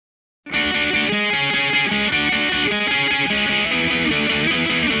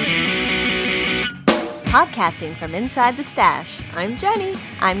Podcasting from inside the stash. I'm Jenny.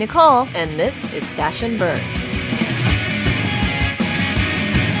 I'm Nicole. And this is Stash and Burn.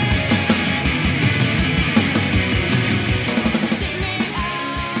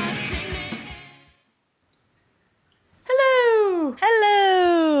 Hello.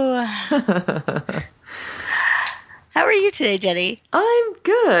 Hello. How are you today, Jenny? I'm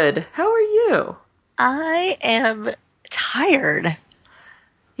good. How are you? I am tired.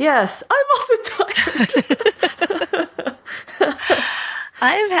 Yes, I'm also tired.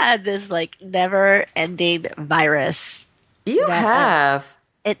 I've had this never-ending virus. You have.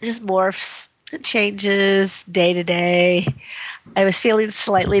 It just morphs. It changes day to day. I was feeling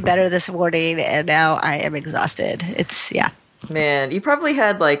slightly better this morning, and now I am exhausted. Man, you probably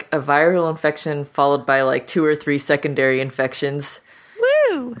had a viral infection followed by 2 or 3 secondary infections.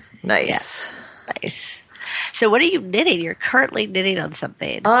 Woo! Nice. Yeah. Nice. So what are you knitting? You're currently knitting on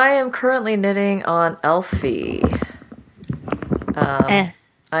something. I am currently knitting on Elfie.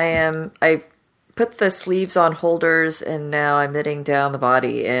 I put the sleeves on holders and now I'm knitting down the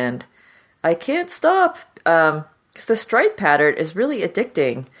body and I can't stop because the stripe pattern is really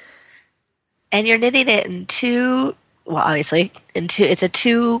addicting. And you're knitting it in it's a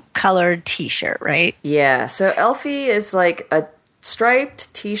 2-colored t-shirt, right? Yeah, so Elfie is a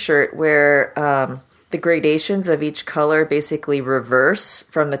striped t-shirt where the gradations of each color basically reverse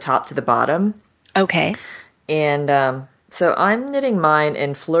from the top to the bottom. Okay. And so I'm knitting mine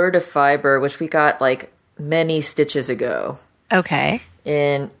in Fleur de Fibre, which we got many stitches ago. Okay.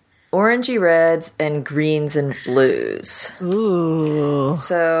 In orangey reds and greens and blues. Ooh.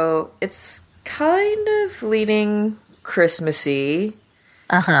 So it's kind of leaning Christmassy.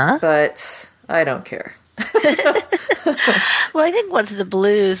 Uh-huh. But I don't care. Well, I think once the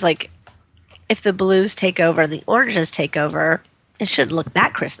blues, if the blues take over and the oranges take over, it shouldn't look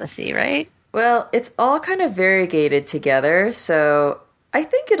that Christmassy, right? Well, it's all kind of variegated together, so I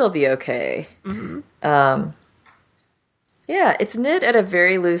think it'll be okay. Mm-hmm. Yeah, it's knit at a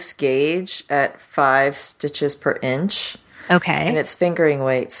very loose gauge at 5 stitches per inch. Okay. And it's fingering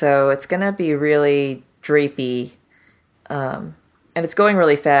weight, so it's going to be really drapey. And it's going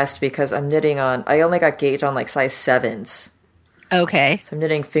really fast because I'm knitting on... I only got gauge on size 7s. Okay. So I'm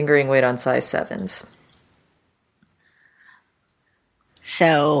knitting fingering weight on size 7s.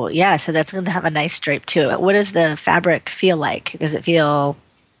 So that's going to have a nice drape to it. What does the fabric feel like? Does it feel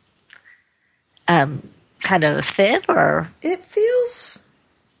kind of thin or? It feels...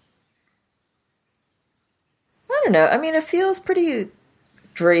 I don't know. I mean, it feels pretty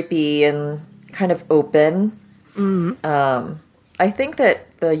drapey and kind of open. Mm-hmm. I think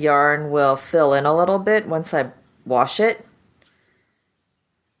that the yarn will fill in a little bit once I wash it.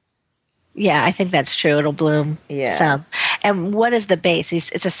 Yeah, I think that's true. It'll bloom some. And what is the base?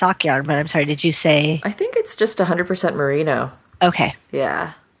 It's a sock yarn, but I'm sorry, did you say? I think it's just 100% merino. Okay.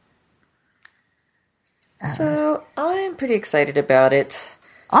 Yeah. So I'm pretty excited about it.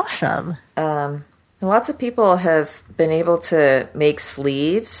 Awesome. Lots of people have been able to make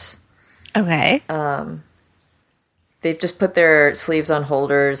sleeves. Okay. They've just put their sleeves on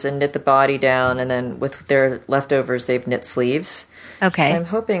holders and knit the body down, and then with their leftovers, they've knit sleeves. Okay. So I'm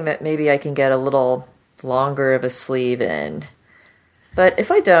hoping that maybe I can get a little longer of a sleeve in. But if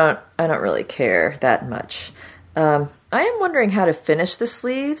I don't really care that much. I am wondering how to finish the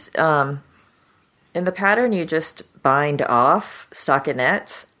sleeves. In the pattern, you just bind off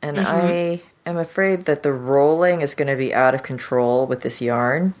stockinette, and I am afraid that the rolling is going to be out of control with this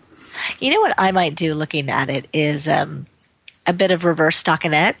yarn. You know what I might do looking at it is a bit of reverse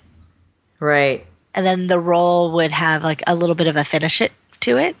stockinette. Right. And then the roll would have a little bit of a finish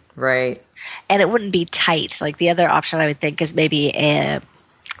to it. Right. And it wouldn't be tight. The other option I would think is maybe an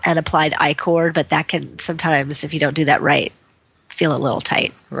applied I-cord, but that can sometimes, if you don't do that right, feel a little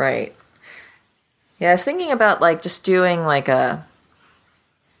tight. Right. Yeah, I was thinking about just doing a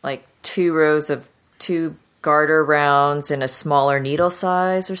 2 rows of 2 garter rounds in a smaller needle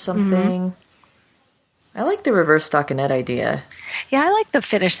size or something. I like the reverse stockinette idea. Yeah, I like the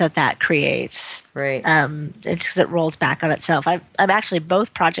finish that creates. Right. It's because it rolls back on itself. I'm actually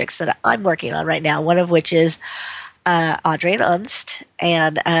both projects that I'm working on right now, one of which is Audrey and Unst,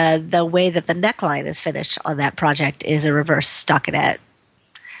 and the way that the neckline is finished on that project is a reverse stockinette,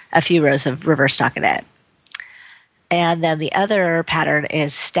 a few rows of reverse stockinette. And then the other pattern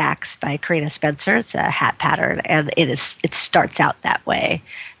is Stacks by Karina Spencer. It's a hat pattern, and it starts out that way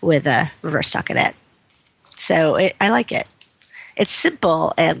with a reverse stockinette. So I like it. It's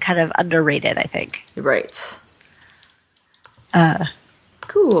simple and kind of underrated, I think. Right.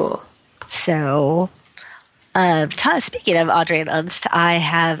 Cool. So Speaking of Audrey and Unst,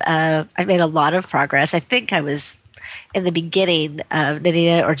 I've made a lot of progress. I think I was in the beginning of knitting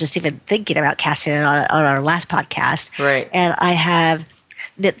it, or just even thinking about casting it on our last podcast. Right. And I have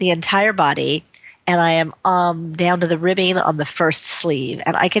knit the entire body, and I am down to the ribbing on the first sleeve.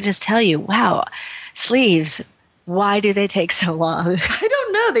 And I can just tell you, wow, sleeves, why do they take so long? I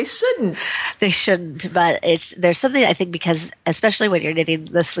don't know. They shouldn't. They shouldn't, but there's something, I think, because especially when you're knitting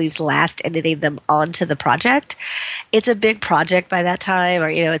the sleeves last and knitting them onto the project, it's a big project by that time, or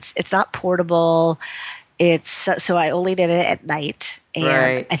it's not portable. So I only knit it at night, and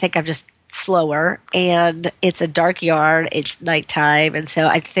Right. I think I'm just slower, and it's a dark yarn. It's nighttime, and so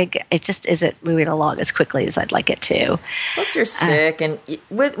I think it just isn't moving along as quickly as I'd like it to. Plus, you're sick, and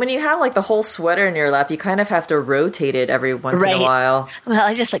when you have like the whole sweater in your lap, you kind of have to rotate it every once in a Right. while. Well,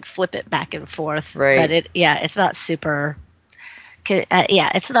 I just like flip it back and forth, Right. but it's not super.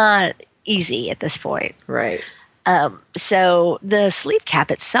 It's not easy at this point. Right. So the sleeve cap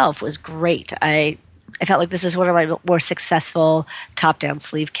itself was great. I felt like this is one of my more successful top-down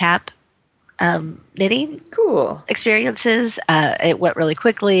sleeve cap knitting Cool. experiences. It went really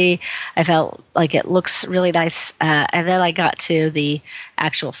quickly. I felt like it looks really nice. And then I got to the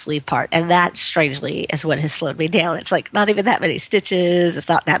actual sleeve part, and that strangely is what has slowed me down. It's like not even that many stitches. It's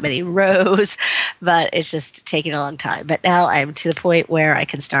not that many rows, but it's just taking a long time. But now I'm to the point where I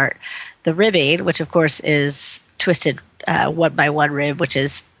can start the ribbing, which of course is twisted 1 by 1 rib, which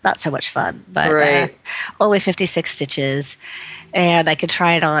is not so much fun, but Right. only 56 stitches. And I can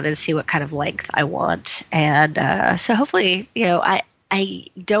try it on and see what kind of length I want. And so hopefully, I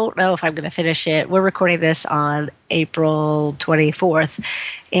don't know if I'm going to finish it. We're recording this on April 24th,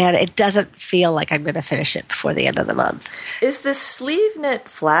 and it doesn't feel like I'm going to finish it before the end of the month. Is the sleeve knit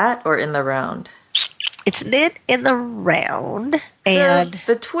flat or in the round? It's knit in the round, and So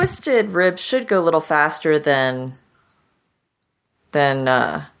the twisted rib should go a little faster than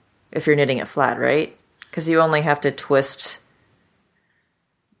if you're knitting it flat, right? Because you only have to twist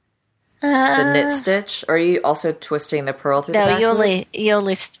the knit stitch. Or are you also twisting the purl through the no, back you loop?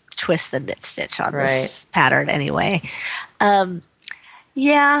 only twist the knit stitch on this Right. pattern anyway.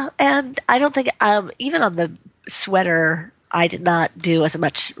 Yeah, and I don't think even on the sweater, I did not do as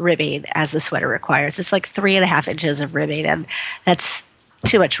much ribbing as the sweater requires. It's like 3.5 inches of ribbing, and that's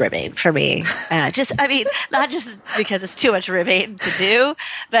too much ribbing for me. Not just because it's too much ribbing to do,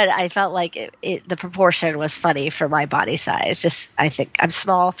 but I felt like the proportion was funny for my body size. Just, I think I'm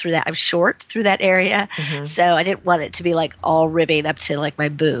small through that. I'm short through that area. So I didn't want it to be like all ribbing up to like my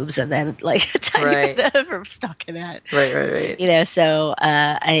boobs and then like a tiny Right. bit of stockinette. Right. So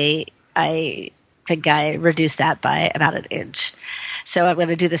I think I reduced that by about 1 inch. So I'm going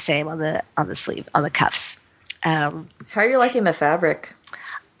to do the same on the sleeve, on the cuffs. How are you liking the fabric?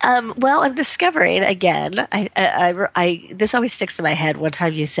 Well, I'm discovering again. This always sticks in my head. One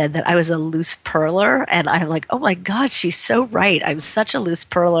time you said that I was a loose purler, and I'm like, oh my god, she's so right. I'm such a loose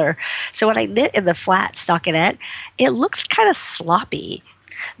purler. So when I knit in the flat stockinette, it looks kind of sloppy,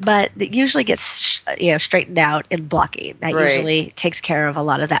 but it usually gets straightened out in blocking. That Right. usually takes care of a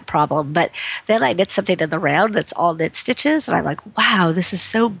lot of that problem. But then I knit something in the round that's all knit stitches, and I'm like, wow, this is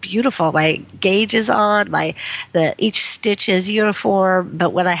so beautiful. My gauge is on, each stitch is uniform,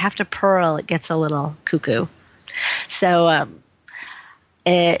 but when I have to purl, it gets a little cuckoo. So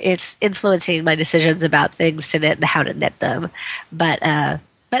it's influencing my decisions about things to knit and how to knit them. But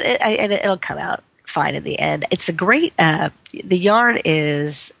it'll come out fine in the end. It's a great. The yarn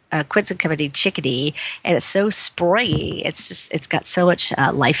is Quince and Company Chickadee, and it's so springy. It's got so much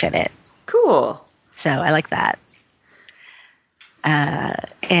life in it. Cool. So I like that.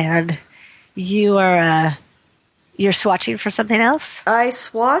 And you are you're swatching for something else? I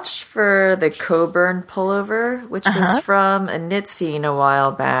swatched for the Coburn pullover, which was from a knit scene a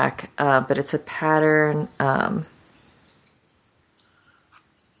while back, but it's a pattern.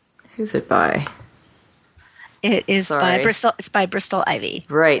 Who's it by? It is by Sorry. Bristol. It's by Bristol Ivy,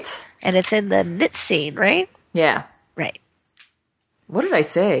 Right. and it's in the knit scene, right? Yeah. Right. What did I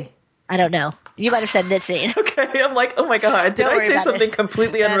say? I don't know. You might have said knit scene. Okay, I'm like, oh my god, did Don't I worry say about something it.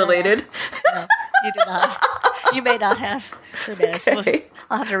 completely No, no, no. unrelated? No, you did not. You may not have. Who knows? Okay.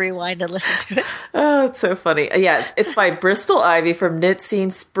 I'll have to rewind and listen to it. Oh, it's so funny. Yeah, it's by Bristol Ivy from Knit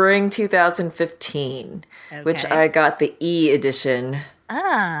Scene Spring 2015, which Okay. I got the E edition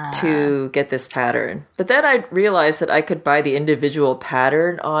to get this pattern. But then I realized that I could buy the individual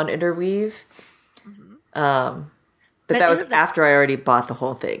pattern on Interweave. But that was isn't the- after I already bought the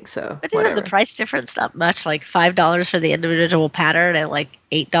whole thing, so But isn't the price difference not much? Like $5 for the individual pattern and like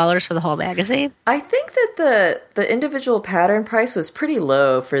 $8 for the whole magazine? I think that the individual pattern price was pretty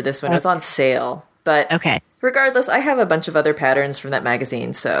low for this one. It was on sale. But Okay. regardless, I have a bunch of other patterns from that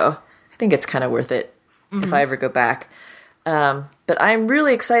magazine, so I think it's kind of worth it if I ever go back. But I'm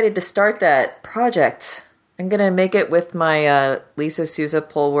really excited to start that project. I'm going to make it with my Lisa Souza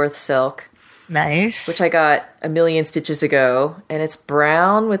Polworth silk, Nice. which I got a million stitches ago, and it's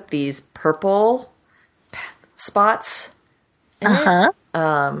brown with these purple spots in it. Uh-huh.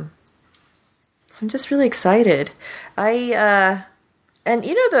 So I'm just really excited. And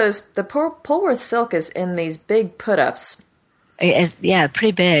you know the Polworth silk is in these big put-ups. Yeah,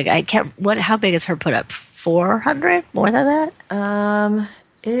 pretty big. I can't. How big is her put up? 400? More than that?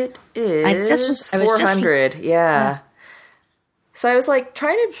 It is I was just 400. Yeah. So I was like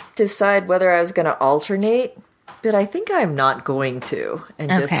trying to decide whether I was going to alternate, but I think I'm not going to,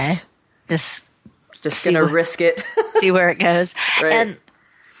 and Okay. Just going to risk it. see where it goes. Right.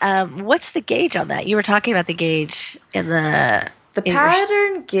 And what's the gauge on that? You were talking about the gauge in the The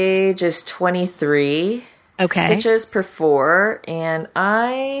pattern gauge is 23 stitches per 4, and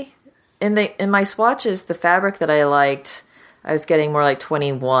in my swatches, the fabric that I liked, I was getting more like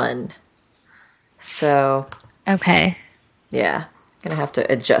 21. So Okay. yeah, gonna have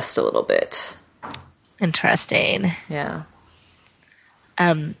to adjust a little bit. Interesting. Yeah.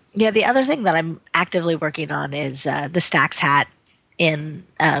 Yeah, the other thing that I'm actively working on is the Stacks hat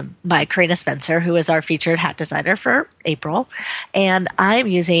by Karina Spencer, who is our featured hat designer for April. And I'm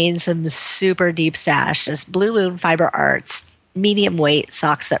using some super deep stash, just Blue Loon Fiber Arts medium weight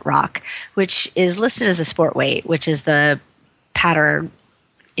socks that rock, which is listed as a sport weight, which is the pattern,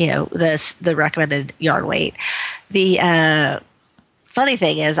 the recommended yarn weight. The funny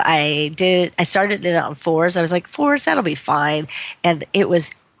thing is I started it on 4s. I was like, 4s, that'll be fine. And it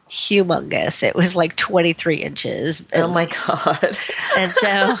was humongous. It was like 23 inches. Oh my God. And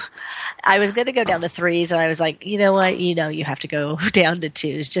so I was going to go down to 3s, and I was like, you know what? You have to go down to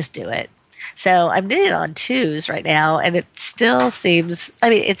 2s. Just do it. So I'm knitting on 2s right now, and it still seems,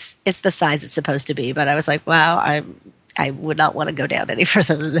 it's the size it's supposed to be, but I was like, wow, I would not want to go down any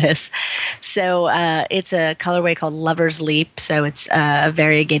further than this. So it's a colorway called Lover's Leap. So it's a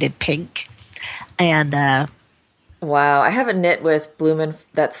variegated pink. And wow, I haven't knit with Bloomin'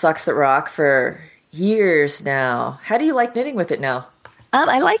 that Socks That Rock for years now. How do you like knitting with it now?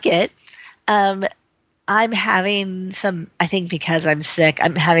 I like it. I'm having some, I think because I'm sick,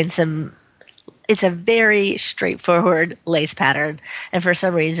 I'm having some, it's a very straightforward lace pattern. And for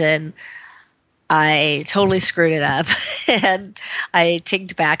some reason, I totally screwed it up. And I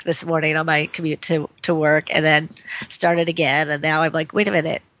tinked back this morning on my commute to work, and then started again. And now I'm like, wait a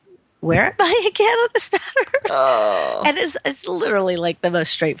minute, where am I again on this pattern? Oh. And it's literally like the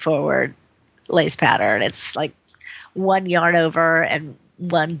most straightforward lace pattern. It's like one yarn over and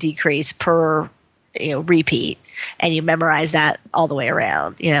one decrease per repeat, and you memorize that all the way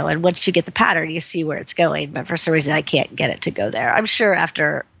around, and once you get the pattern, you see where it's going. But for some reason, I can't get it to go there. I'm sure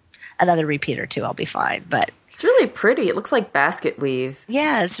after another repeat or two, I'll be fine. But it's really pretty. It looks like basket weave.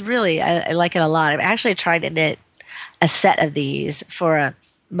 Yeah, it's really, I like it a lot. I'm actually trying to knit a set of these for a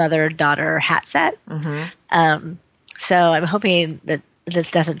mother-daughter hat set. Mm-hmm. So I'm hoping that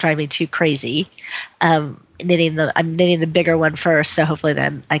this doesn't drive me too crazy. I'm knitting the bigger one first, so hopefully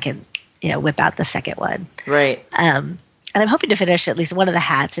then I can whip out the second one. Right. And I'm hoping to finish at least one of the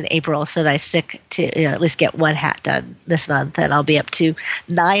hats in April, so that I stick to at least get one hat done this month, and I'll be up to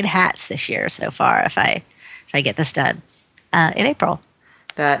 9 hats this year so far if I get this done in April.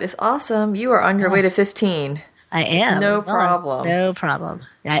 That is awesome. You are on your way to 15. I am. No problem. No problem.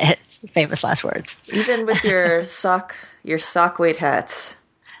 Famous last words. Even with your sock weight hats.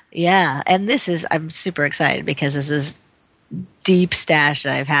 Yeah, and I'm super excited because this is deep stash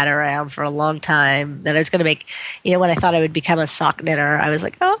that I've had around for a long time that I was going to make. When I thought I would become a sock knitter, I was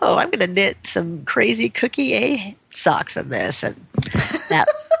like, oh, I'm going to knit some crazy Cookie A socks in this. And that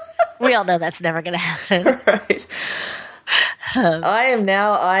we all know that's never going to happen. Right. I am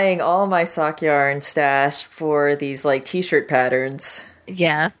now eyeing all my sock yarn stash for these like t-shirt patterns.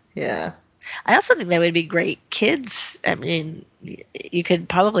 Yeah. Yeah. I also think that would be great kids. You could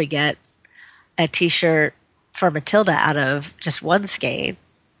probably get a t-shirt for Matilda out of just one skein.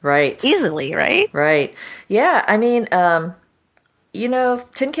 Right. Easily, right? Right. Yeah.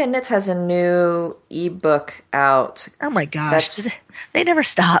 Tin Can Knits has a new ebook out. Oh my gosh. They never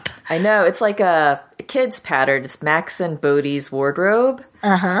stop. I know. It's like a kid's pattern. It's Max and Bodie's wardrobe.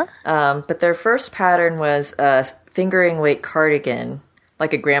 Uh-huh. But their first pattern was a fingering weight cardigan,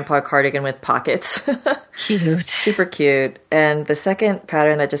 like a grandpa cardigan with pockets. Cute. Super cute. And the second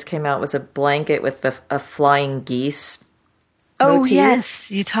pattern that just came out was a blanket with a flying geese motif.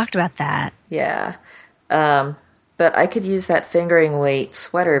 Yes. You talked about that. Yeah. But I could use that fingering weight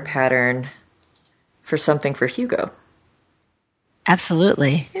sweater pattern for something for Hugo.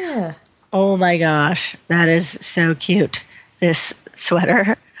 Absolutely. Yeah. Oh my gosh, that is so cute. This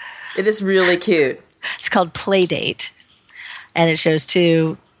sweater. It is really cute. It's called Playdate, and it shows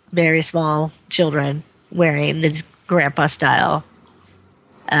two very small children wearing this grandpa-style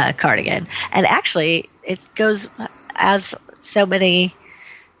cardigan. And actually, it goes, as so many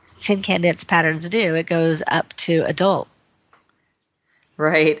Tin Can Knits patterns do, it goes up to adult.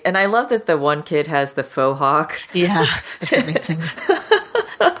 Right. And I love that the one kid has the faux hawk. Yeah, it's amazing.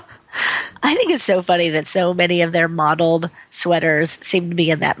 I think it's so funny that so many of their modeled sweaters seem to be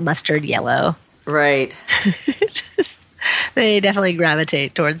in that mustard yellow. Right. They definitely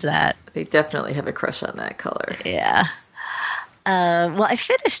gravitate towards that. They definitely have a crush on that color. Yeah. Well, I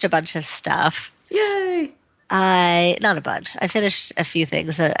finished a bunch of stuff. Yay! Not a bunch. I finished a few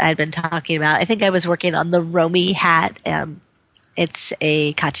things that I'd been talking about. I think I was working on the Romy hat. It's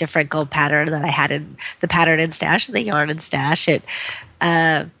a Katja Frenkel pattern that I had in the pattern in stash, the yarn in stash. It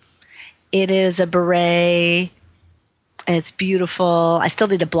is a beret. It's beautiful. I still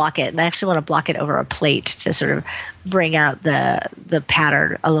need to block it, and I actually want to block it over a plate to sort of bring out the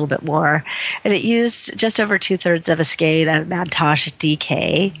pattern a little bit more. And it used just over 2/3 of a skein of Mantosh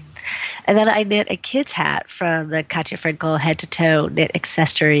DK. And then I knit a kid's hat from the Katja Frenkel Head to Toe Knit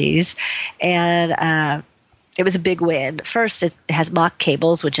Accessories, and it was a big win. First, it has mock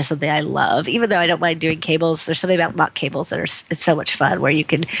cables, which is something I love. Even though I don't mind doing cables, there's something about mock cables that it's so much fun, where you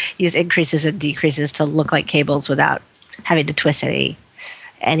can use increases and decreases to look like cables without having to twist any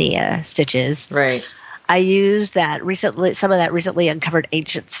stitches. Right. I used some of that recently uncovered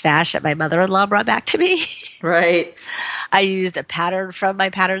ancient stash that my mother-in-law brought back to me. Right. I used a pattern from my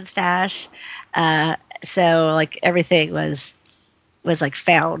pattern stash. So like everything was like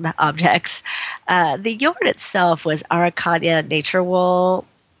found objects. The yarn itself was Araucania Nature Wool.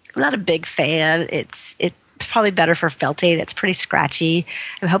 I'm not a big fan. It's probably better for felting. It's pretty scratchy.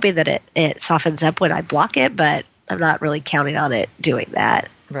 I'm hoping that it softens up when I block it, but I'm not really counting on it doing that.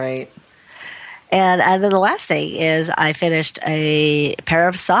 Right. And then the last thing is I finished a pair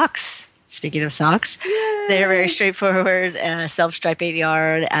of socks. Speaking of socks, Yay! They're very straightforward, self-striping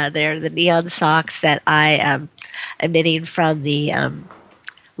yarn. They're the neon socks that I am knitting from the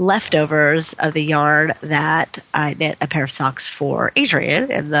leftovers of the yarn that I knit a pair of socks for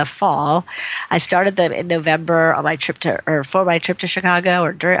Adrian in the fall. I started them in November on my trip for my trip to Chicago,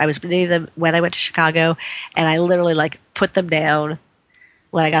 I was knitting them when I went to Chicago, and I literally put them down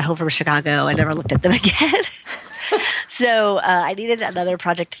when I got home from Chicago. I never looked at them again. So I needed another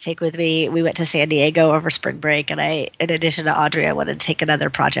project to take with me. We went to San Diego over spring break, and in addition to Audrey, I wanted to take another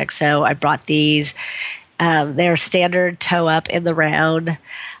project. So I brought these. They're standard toe up in the round.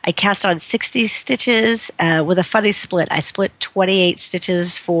 I cast on 60 stitches with a funny split. I split 28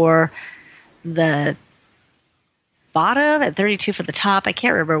 stitches for the bottom and 32 for the top. I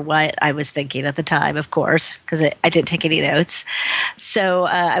can't remember what I was thinking at the time, of course, because I didn't take any notes. So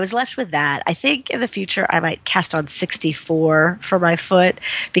I was left with that. I think in the future I might cast on 64 for my foot,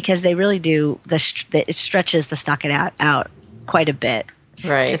 because they really do, it stretches the stockinette out quite a bit.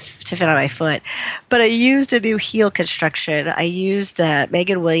 Right. To fit on my foot. But I used a new heel construction. I used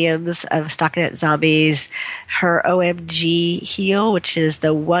Megan Williams of Stockinette Zombies, her OMG heel, which is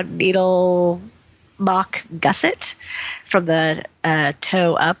the one needle mock gusset from the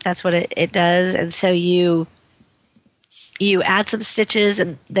toe up. That's what it does. And so you add some stitches,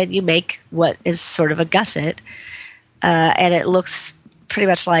 and then you make what is sort of a gusset, and it looks pretty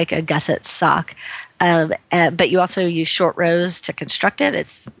much like a gusset sock. But you also use short rows to construct it.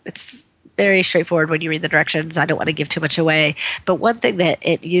 It's very straightforward when you read the directions. I don't want to give too much away. But one thing that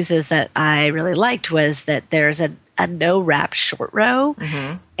it uses that I really liked was that there's a no wrap short row,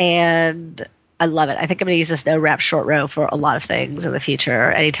 and I love it. I think I'm going to use this no wrap short row for a lot of things in the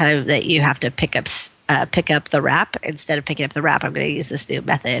future. Anytime that you have to pick up the wrap, instead of picking up the wrap, I'm going to use this new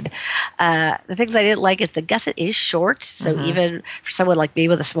method. The things I didn't like is the gusset is short. So even for someone like me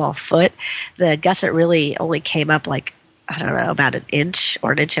with a small foot, the gusset really only came up about an inch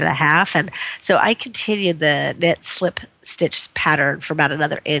or an inch and a half. And so I continued the knit slip stitch pattern for about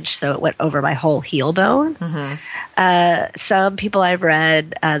another inch, so it went over my whole heel bone. Some people I've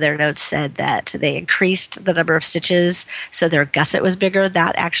read, their notes said that they increased the number of stitches, so their gusset was bigger.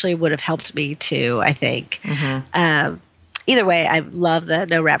 That actually would have helped me too, I think. Either way, I love the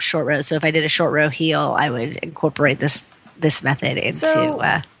no wrap short row. So if I did a short row heel, I would incorporate this method into. So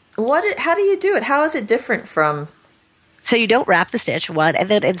how do you do it? How is it different from? So you don't wrap the stitch, one, and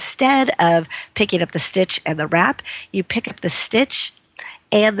then instead of picking up the stitch and the wrap, you pick up the stitch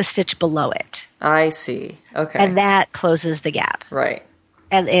and the stitch below it. I see. Okay. And that closes the gap. Right.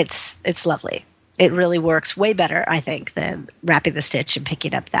 And it's lovely. it really works way better, I think, than wrapping the stitch and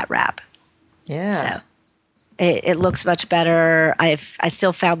picking up that wrap. Yeah. So it looks much better. I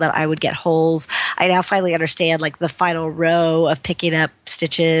still found that I would get holes. I now finally understand like the final row of picking up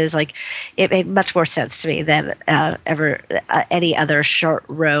stitches. Like it made much more sense to me than any other short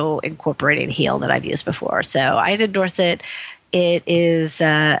row incorporating heel that I've used before. So I'd endorse it. It is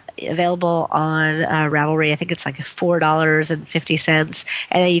available on Ravelry. I think it's like $4.50,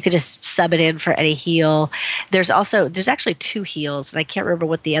 and then you could just sub it in for any heel. There's actually two heels, and I can't remember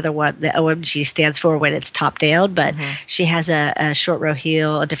what the other one, the OMG, stands for when it's top down. But she has a short row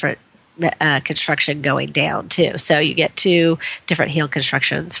heel, a different construction going down too. So you get two different heel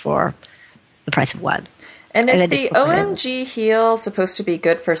constructions for the price of one. And is the OMG heel supposed to be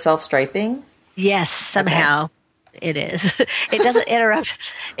good for self-striping? Yes, somehow. Okay. It is. It doesn't interrupt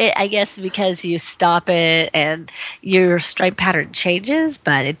it, I guess, because you stop it and your stripe pattern changes,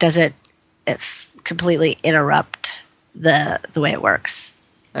 but it doesn't completely interrupt the way it works.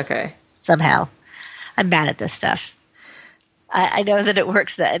 Okay. Somehow. I'm bad at this stuff. I know that it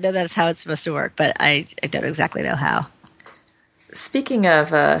works. I know that's how it's supposed to work, but I don't exactly know how. Speaking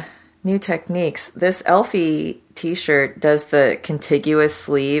of new techniques, this Elfie t-shirt does the contiguous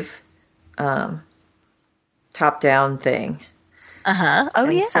sleeve top-down thing. Oh,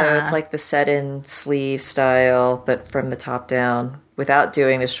 and yeah. So it's like the set-in sleeve style, but from the top down, without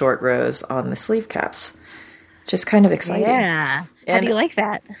doing the short rows on the sleeve caps. Just kind of exciting. Yeah. How do you like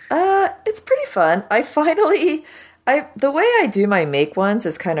that? It's pretty fun. The way I do my make ones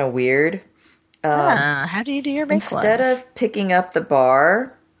is kind of weird. How do you do your make ones? Instead of picking up the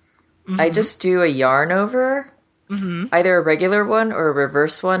bar, I just do a yarn over. Either a regular one or a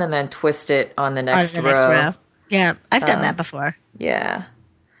reverse one, and then twist it on the next row. Yeah, I've done that before. Yeah.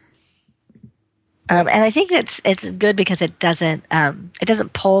 And I think it's good because it doesn't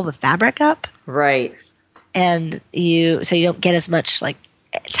pull the fabric up. Right. And you don't get as much like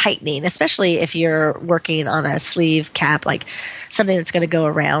tightening, especially if you're working on a sleeve cap, like something that's going to go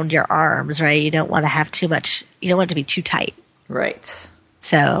around your arms, right? You don't want to have too much. You don't want it to be too tight. Right.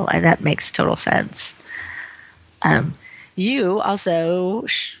 So, and that makes total sense. You also,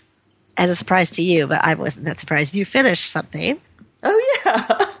 as a surprise to you, but I wasn't that surprised, you finished something. Oh,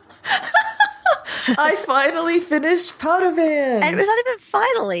 yeah. I finally finished Powdervan. And it was not even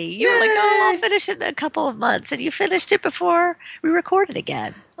finally. You were like, oh, I'll finish it in a couple of months. And you finished it before we recorded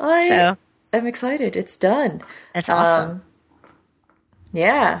again. I'm excited. It's done. That's awesome.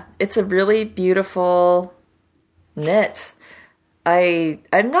 Yeah. It's a really beautiful knit. I'm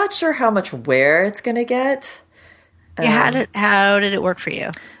not sure how much wear it's going to get. Yeah, how did it work for you?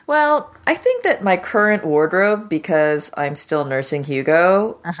 Well, I think that my current wardrobe, because I'm still nursing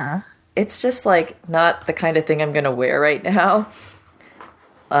Hugo, it's just like not the kind of thing I'm going to wear right now.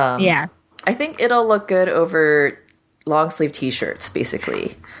 Yeah. I think it'll look good over long sleeve t-shirts,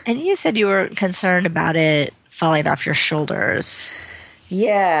 basically. And you said you were concerned about it falling off your shoulders.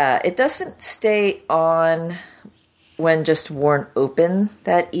 Yeah, it doesn't stay on when just worn open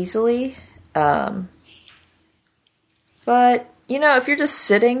that easily. But, if you're just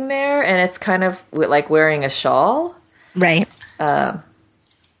sitting there and it's kind of like wearing a shawl. Right. I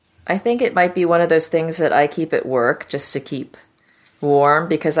think it might be one of those things that I keep at work just to keep warm,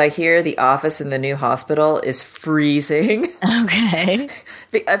 because I hear the office in the new hospital is freezing. Okay.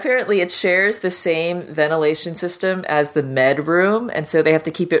 Apparently it shares the same ventilation system as the med room, and so they have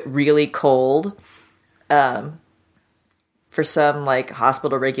to keep it really cold. For some like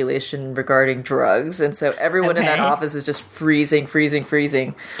hospital regulation regarding drugs. And so everyone in that office is just freezing.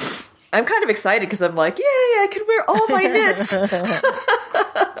 I'm kind of excited because I'm like, yay, I can wear all my knits.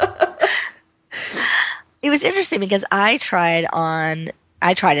 It was interesting because I tried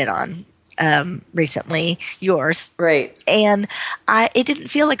it on recently, yours. Right. And it didn't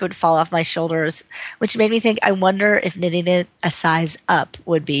feel like it would fall off my shoulders, which made me think, I wonder if knitting it a size up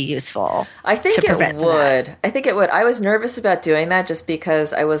would be useful. I think it would. I think it would. I was nervous about doing that just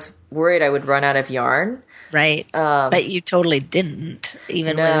because I was worried I would run out of yarn. Right. But you totally didn't.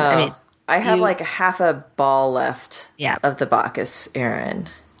 I have like a half a ball left of the Bacchus Aran.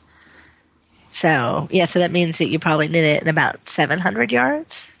 So that means that you probably knit it in about 700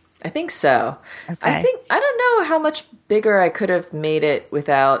 yards? I think so. Okay. I don't know how much bigger I could have made it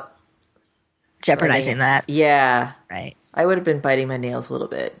without jeopardizing that. Yeah. Right. I would have been biting my nails a little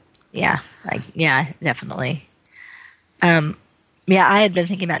bit. Yeah. Definitely. I had been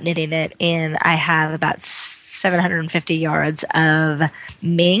thinking about knitting it, and I have about 750 yards of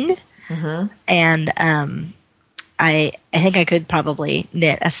Ming. And I think I could probably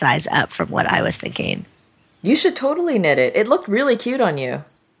knit a size up from what I was thinking. You should totally knit it. It looked really cute on you.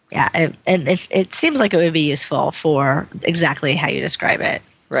 Yeah, and it seems like it would be useful for exactly how you describe it.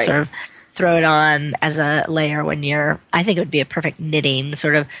 Right. Sort of throw it on as a layer when you're, I think it would be a perfect knitting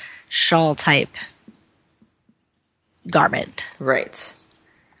sort of shawl type garment. Right.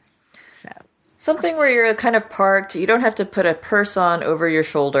 So Something where you're kind of parked. You don't have to put a purse on over your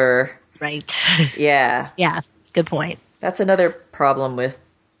shoulder. right. Yeah. Yeah, good point. That's another problem with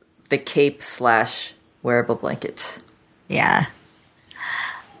the cape / wearable blanket. Yeah.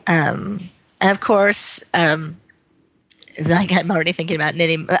 And of course, like I'm already thinking about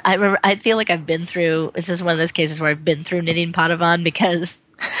knitting. I feel like I've been through, this is one of those cases where I've been through knitting Padavon because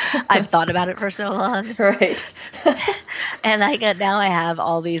I've thought about it for so long. Right. And now I have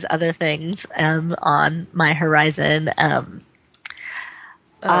all these other things on my horizon.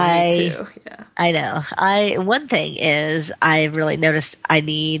 Me too. Yeah. I know. One thing is I've really noticed I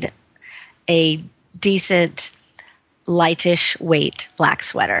need a decent lightish weight black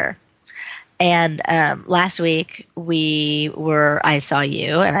sweater. And last week I saw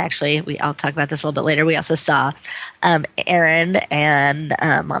you, and I'll talk about this a little bit later. We also saw Erin and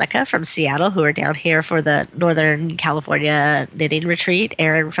Monica from Seattle, who are down here for the Northern California knitting retreat.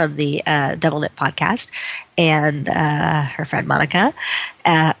 Erin from the Double Knit podcast, and her friend Monica,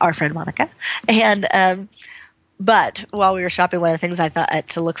 our friend Monica, and. But while we were shopping, one of the things I thought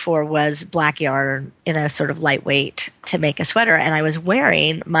to look for was black yarn in a sort of lightweight to make a sweater. And I was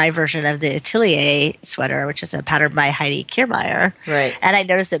wearing my version of the Atelier sweater, which is a pattern by Heidi Kiermaier. Right. And I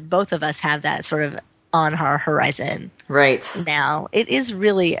noticed that both of us have that sort of on our horizon. Right. Now, it is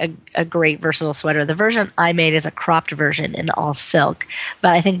really a great versatile sweater. The version I made is a cropped version in all silk.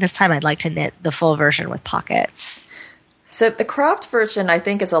 But I think this time I'd like to knit the full version with pockets. So the cropped version, I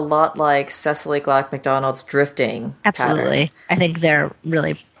think, is a lot like Cecily Glock McDonald's drifting Absolutely. pattern. I think they're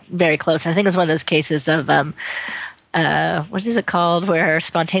really very close. I think it's one of those cases of what is it called, where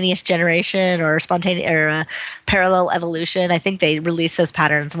spontaneous generation or parallel evolution. I think they released those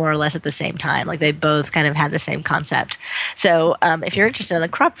patterns more or less at the same time. Like they both kind of had the same concept. So if you're interested in the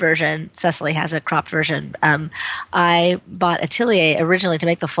cropped version, Cecily has a cropped version. I bought Atelier originally to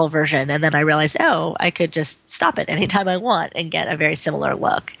make the full version, and then I realized, I could just stop it anytime I want and get a very similar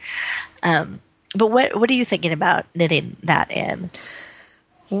look. But what are you thinking about knitting that in?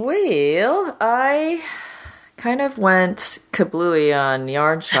 Well, I kind of went kablooey on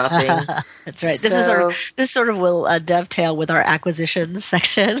yarn shopping. That's right. This sort of will dovetail with our acquisitions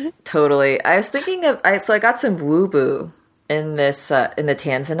section. Totally. I was thinking so I got some Woobu in this in the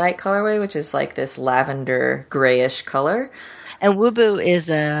Tanzanite colorway, which is like this lavender grayish color. And Woobu is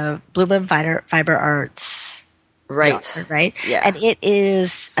a Blue Moon Fiber Arts. Right. Yarn, right? Yeah. And it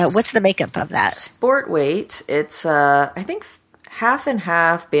is, what's the makeup of that? Sport weight. It's, I think, half and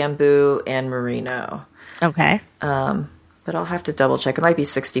half bamboo and merino. Okay. But I'll have to double check. It might be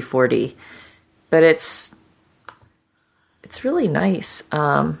 60-40. But it's really nice.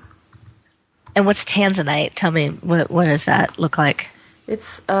 And what's Tanzanite? Tell me, what does that look like?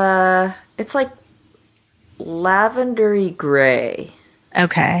 It's like lavendery gray.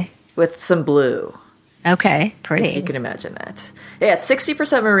 Okay. With some blue. Okay, pretty. If you can imagine that. Yeah, it's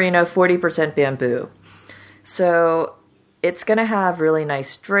 60% merino, 40% bamboo. So it's going to have really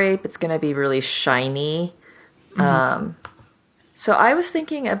nice drape. It's going to be really shiny. Mm-hmm. So I was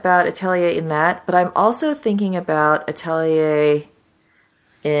thinking about Atelier in that, but I'm also thinking about Atelier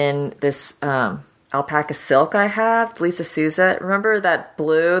in this alpaca silk I have, Lisa Souza. Remember that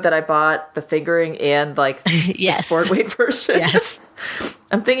blue that I bought, the fingering and like yes. the sport weight version? Yes.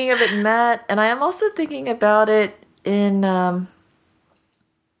 I'm thinking of it in that, and I am also thinking about it in my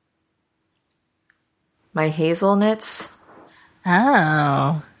hazel knits.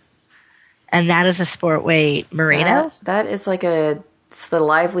 Oh. And that is a sport weight merino? That is like it's the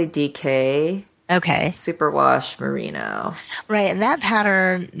Lively DK. Okay. Superwash merino. Right, and that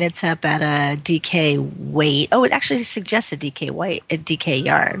pattern knits up at a DK weight. Oh, it actually suggests a DK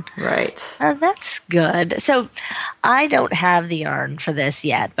yarn. Right. That's good. So I don't have the yarn for this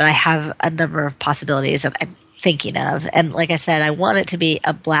yet, but I have a number of possibilities that I'm thinking of. And like I said, I want it to be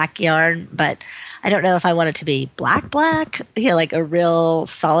a black yarn, but I don't know if I want it to be black, like a real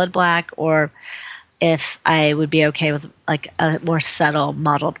solid black, or if I would be okay with like a more subtle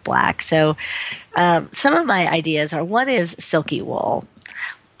mottled black. So some of my ideas are, one is silky wool,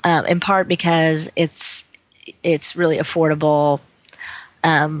 in part because it's really affordable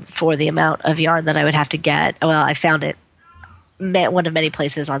for the amount of yarn that I would have to get. Well, I found it one of many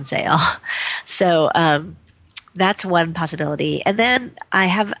places on sale. So that's one possibility. And then I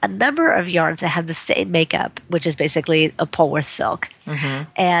have a number of yarns that have the same makeup, which is basically a Polwarth silk.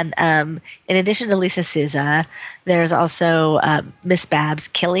 And in addition to Lisa Souza, there's also Miss Babs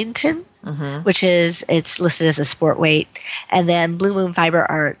Killington, which is, it's listed as a sport weight. And then Blue Moon Fiber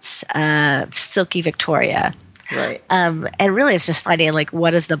Arts, Silky Victoria. Right. And really it's just finding like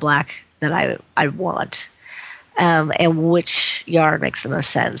what is the black that I want. And which yarn makes the most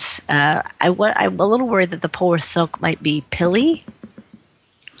sense. I'm a little worried that the Polwarth silk might be pilly.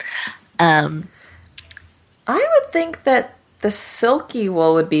 I would think that the silky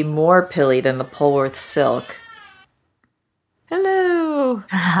wool would be more pilly than the Polwarth silk. Hello.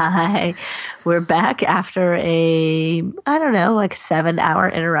 Hi. We're back after a, I don't know, like 7-hour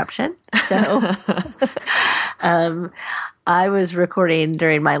interruption. So I was recording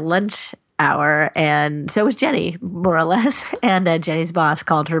during my lunch hour, and so was Jenny, more or less. And Jenny's boss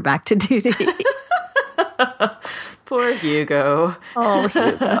called her back to duty. Poor Hugo. Oh,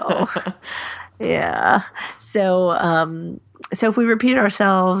 Hugo. Yeah. So, so if we repeat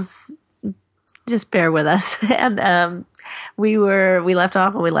ourselves, just bear with us. And we left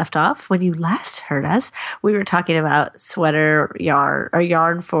off when we left off. When you last heard us, we were talking about sweater yarn, or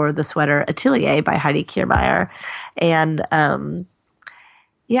yarn for the sweater Atelier by Heidi Kiermaier. And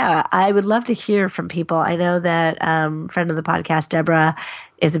yeah, I would love to hear from people. I know that friend of the podcast, Deborah,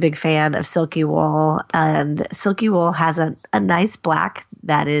 is a big fan of Silky Wool, and Silky Wool has a nice black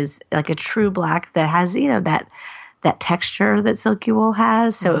that is like a true black that has, you know, that texture that Silky Wool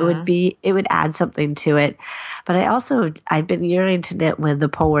has. So it would add something to it. But I've been yearning to knit with the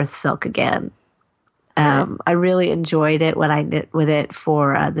Polwarth silk again. I really enjoyed it when I knit with it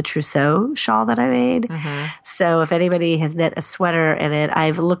for the trousseau shawl that I made. So if anybody has knit a sweater in it,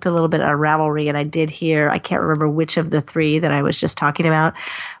 I've looked a little bit on Ravelry, and I did hear, I can't remember which of the three that I was just talking about,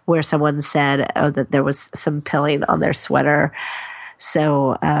 where someone said that there was some pilling on their sweater.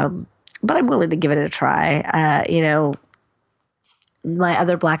 So, but I'm willing to give it a try. You know, my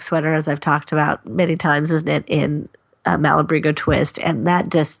other black sweater, as I've talked about many times, is knit in Malabrigo twist, and that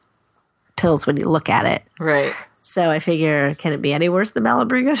just pills when you look at it. Right. So I figure, can it be any worse than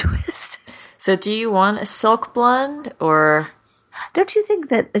Malabrigo twist? So do you want a silk blend, or? Don't you think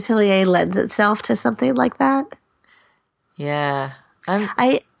that Atelier lends itself to something like that? Yeah.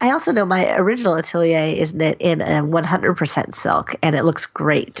 I also know my original Atelier is knit in 100% silk, and it looks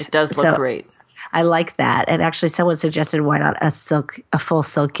great. It does look great. I like that. And actually someone suggested, why not a full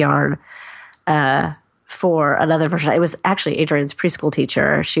silk yarn for another version. It was actually Adrian's preschool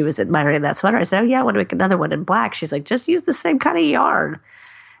teacher. She was admiring that sweater. I said, oh yeah, I want to make another one in black. She's like, just use the same kind of yarn.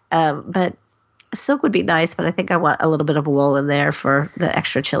 But silk would be nice, but I think I want a little bit of wool in there for the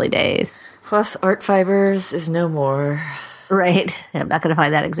extra chilly days. Plus Art Fibers is no more. Right. I'm not going to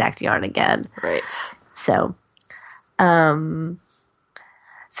find that exact yarn again. Right. So, so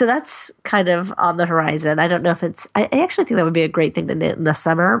that's kind of on the horizon. I don't know if I actually think that would be a great thing to knit in the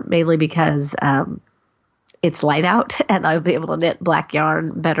summer, mainly because it's light out, and I'll be able to knit black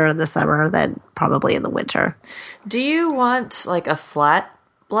yarn better in the summer than probably in the winter. Do you want like a flat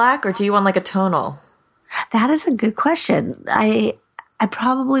black, or do you want like a tonal? That is a good question. I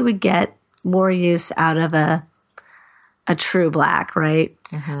probably would get more use out of a true black, right?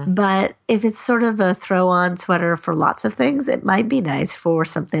 But if it's sort of a throw-on sweater for lots of things, it might be nice for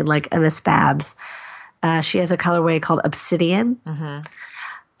something like a Miss Babs. She has a colorway called Obsidian.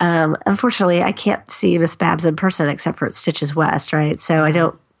 Unfortunately, I can't see Miss Babs in person except for at Stitches West, right? So I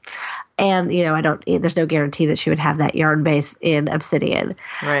don't, and you know, there's no guarantee that she would have that yarn base in Obsidian.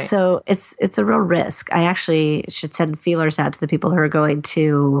 Right. So it's a real risk. I actually should send feelers out to the people who are going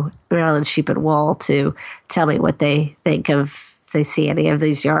to Maryland Sheep and Wool to tell me what they think of, if they see any of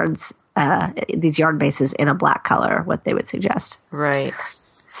these yarns, these yarn bases in a black color, what they would suggest. Right.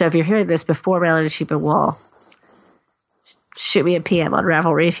 So if you're hearing this before Maryland Sheep and Wool, shoot me a PM on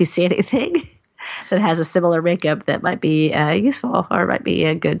Ravelry if you see anything that has a similar makeup that might be useful or might be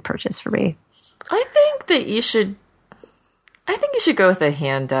a good purchase for me. I think you should go with a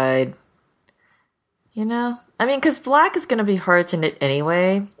hand-dyed, you know? I mean, because black is going to be hard to knit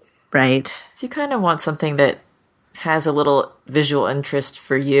anyway. Right. So you kind of want something that has a little visual interest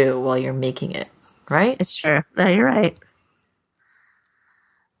for you while you're making it, right? It's true. No, you're right.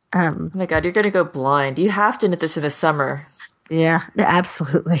 Oh my God, you're going to go blind. You have to knit this in the summer. Yeah,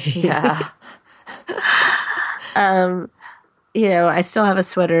 absolutely. Yeah. You know, I still have a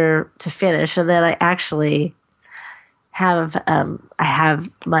sweater to finish, and then I actually have I have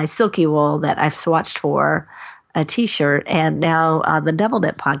my Silky Wool that I've swatched for a t-shirt, and now on the Double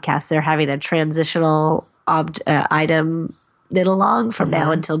Knit podcast, they're having a transitional item knit along from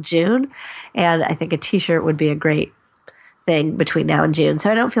now until June. And I think a t-shirt would be a great thing between now and June.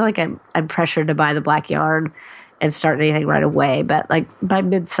 So I don't feel like I'm pressured to buy the black yarn and start anything right away. But like by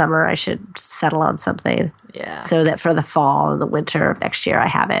midsummer, I should settle on something. Yeah. So that for the fall and the winter of next year, I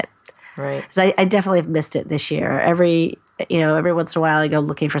have it. Right. Because I definitely have missed it this year. Every once in a while I go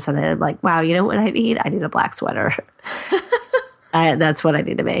looking for something and I'm like, wow, you know what I need? I need a black sweater. That's what I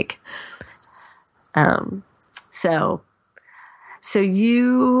need to make. So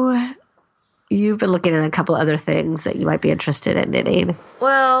you've been looking at a couple other things that you might be interested in knitting.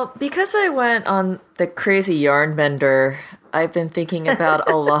 Well, because I went on the crazy yarn bender, I've been thinking about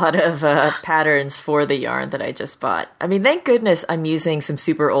a lot of patterns for the yarn that I just bought. I mean, thank goodness I'm using some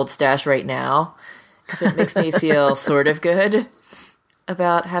super old stash right now because it makes me feel sort of good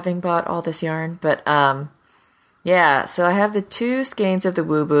about having bought all this yarn. But yeah, so I have the 2 skeins of the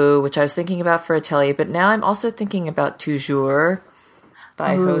Woo Boo, which I was thinking about for Atelier, but now I'm also thinking about Toujours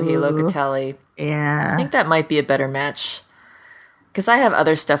by Joji Locatelli. Yeah. I think that might be a better match because I have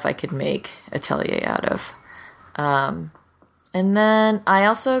other stuff I could make Atelier out of. And then I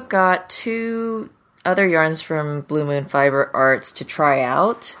also got 2 other yarns from Blue Moon Fiber Arts to try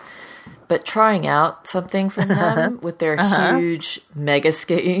out. But trying out something from them with their huge mega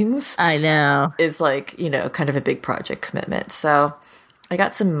skeins, I know, is like, kind of a big project commitment. So I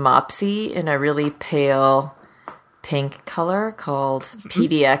got some Mopsy in a really pale pink color called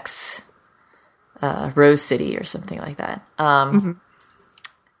PDX Rose City or something like that. And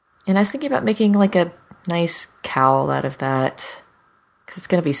I was thinking about making like a nice cowl out of that because it's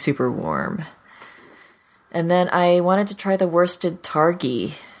going to be super warm. And then I wanted to try the worsted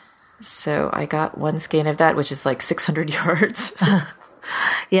Targi. So I got 1 skein of that, which is like 600 yards.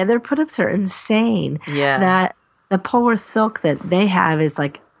 Yeah, their put-ups are insane. Yeah. That the Polworth silk that they have is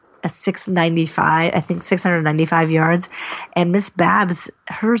like a 695, I think 695 yards. And Miss Babs,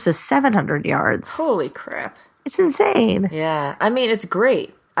 hers is 700 yards. Holy crap. It's insane. Yeah. I mean, it's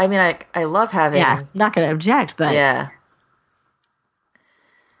great. I mean, I love having... Yeah, not going to object, but... Yeah.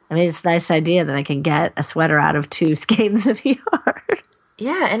 I mean, it's a nice idea that I can get a sweater out of 2 skeins of yarn.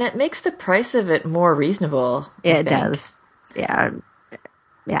 Yeah, and it makes the price of it more reasonable. It does. Yeah.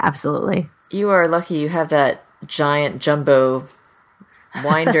 Yeah, absolutely. You are lucky you have that giant jumbo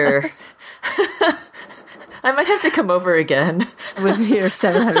winder. I might have to come over again. With your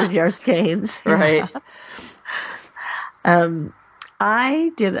 700 yard skeins. Right.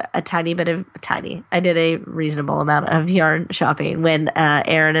 I did I did a reasonable amount of yarn shopping when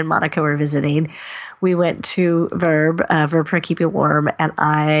Erin and Monica were visiting. We went to Verb for Keep You Warm, and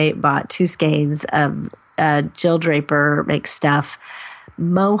I bought 2 skeins of Jill Draper Makes Stuff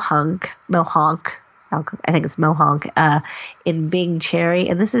Mohonk, I think it's Mohonk, in Bing Cherry.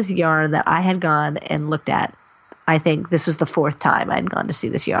 And this is yarn that I had gone and looked at. I think this was the 4th time I'd gone to see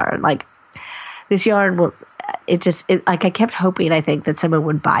this yarn. Like, this yarn, I kept hoping, I think, that someone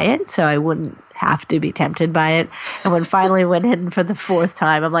would buy it so I wouldn't have to be tempted by it. And when finally went in for the 4th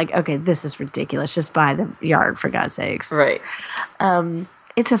time, I'm like, okay, this is ridiculous. Just buy the yarn, for God's sakes. Right.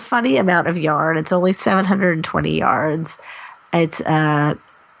 It's a funny amount of yarn. It's only 720 yards. It's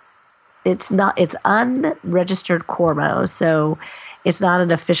unregistered Cormo, so it's not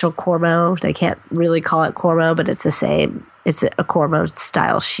an official Cormo. They can't really call it Cormo, but it's the same. It's a Cormo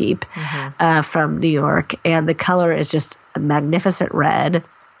style sheep from New York, and the color is just a magnificent red.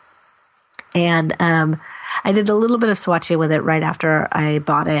 And I did a little bit of swatching with it right after I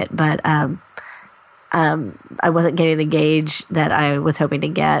bought it, but I wasn't getting the gauge that I was hoping to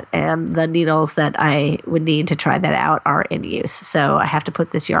get, and the needles that I would need to try that out are in use. So I have to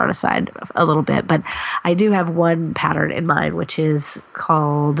put this yarn aside a little bit. But I do have one pattern in mind, which is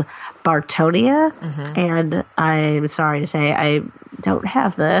called Bartonia. And I'm sorry to say I don't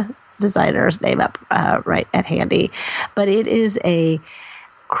have the designer's name up right at handy. But it is a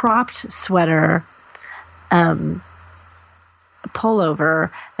cropped sweater pullover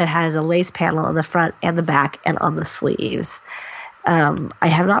that has a lace panel on the front and the back and on the sleeves. I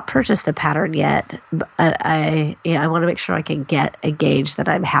have not purchased the pattern yet, but I want to make sure I can get a gauge that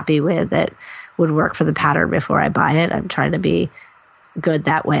I'm happy with that would work for the pattern before I buy it. I'm trying to be good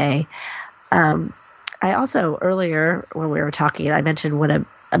that way. I also, earlier when we were talking, I mentioned what a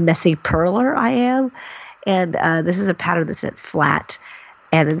messy purler I am. And this is a pattern that's knit flat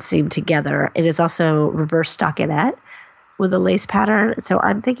and then seamed together. It is also reverse stockinette with a lace pattern. So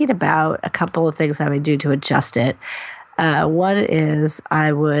I'm thinking about a couple of things I would do to adjust it. One is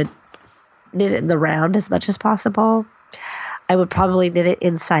I would knit it in the round as much as possible. I would probably knit it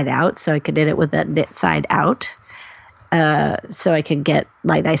inside out, so I could knit it with a knit side out, so I can get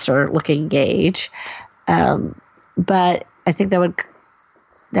my nicer looking gauge. But I think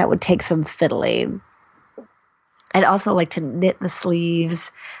that would take some fiddling. I'd also like to knit the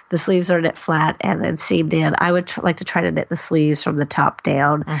sleeves. The sleeves are knit flat and then seamed in. I would like to try to knit the sleeves from the top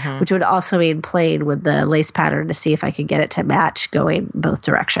down, which would also mean playing with the lace pattern to see if I could get it to match going both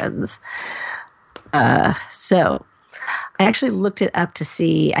directions. So I actually looked it up to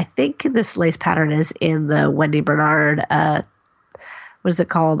see. I think this lace pattern is in the Wendy Bernard, what is it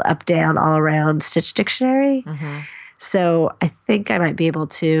called? Up, down, all around stitch dictionary. So I think I might be able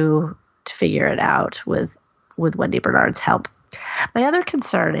to figure it out with Wendy Bernard's help. My other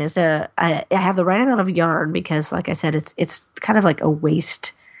concern is I have the right amount of yarn because, like I said, it's kind of like a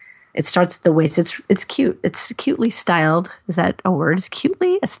waist. It starts at the waist. It's cute. It's cutely styled. Is that a word? Is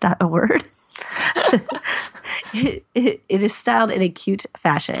cutely a word? It is styled in a cute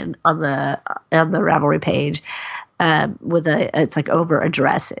fashion on the Ravelry page. With it's like over a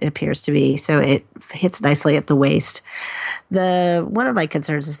dress, it appears to be, so it hits nicely at the waist. One of my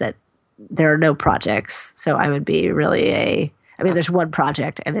concerns is that there are no projects, so I would be really there's one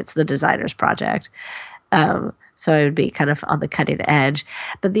project and it's the designer's project, so I would be kind of on the cutting edge.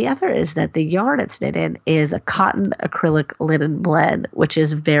 But the other is that the yarn it's knit in is a cotton acrylic linen blend, which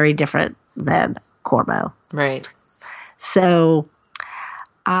is very different than Cormo. Right. So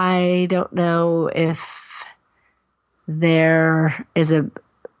I don't know if there is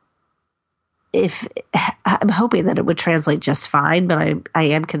I'm hoping that it would translate just fine, but I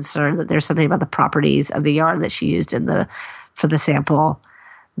am concerned that there's something about the properties of the yarn that she used for the sample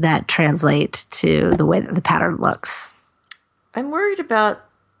that translate to the way that the pattern looks. I'm worried about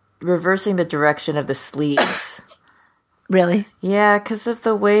reversing the direction of the sleeves. Really? Yeah, because of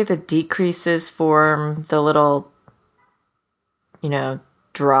the way the decreases form the little,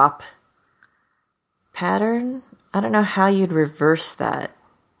 drop pattern. I don't know how you'd reverse that.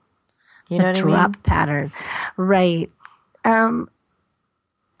 You know what I mean? Drop pattern. Right.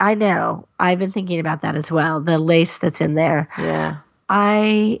 I know. I've been thinking about that as well. The lace that's in there. Yeah.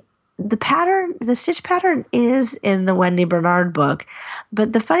 The stitch pattern is in the Wendy Bernard book,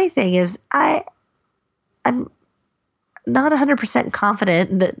 but the funny thing is I'm not 100%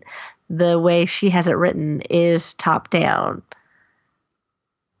 confident that the way she has it written is top down.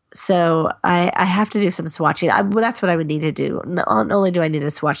 So I have to do some swatching. Well, that's what I would need to do. Not only do I need a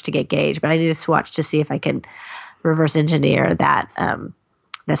swatch to get gauge, but I need a swatch to see if I can reverse engineer that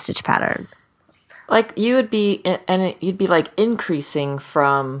stitch pattern. Like you'd be like increasing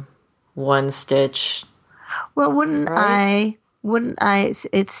from one stitch. Well, wouldn't right? I?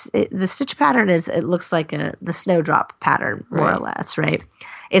 The stitch pattern it looks like the snowdrop pattern more or less, right?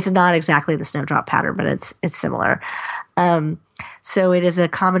 It's not exactly the snowdrop pattern, but it's similar. So it is a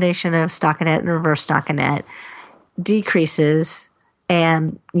combination of stockinette and reverse stockinette, decreases,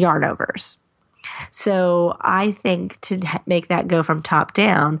 and yarn overs. So I think to make that go from top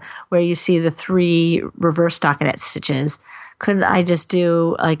down, where you see the 3 reverse stockinette stitches, couldn't I just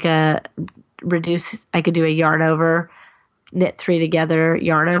do I could do a yarn over, knit 3 together,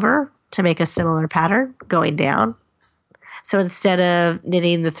 yarn over to make a similar pattern going down. So instead of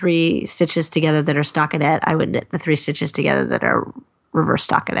knitting the 3 stitches together that are stockinette, I would knit the 3 stitches together that are reverse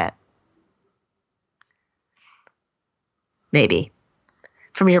stockinette. Maybe.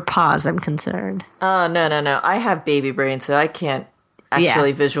 From your pause, I'm concerned. Oh, no. I have baby brain, so I can't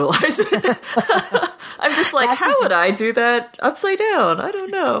actually visualize it. I'm just like, how would I do that upside down? I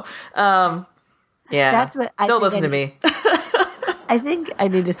don't know. That's what don't listen to me. I think I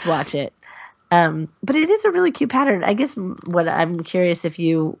need to swatch it. But it is a really cute pattern. I guess what I'm curious if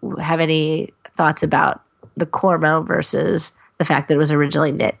you have any thoughts about the Cormo versus the fact that it was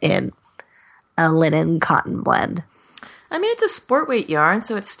originally knit in a linen cotton blend. I mean, it's a sport weight yarn,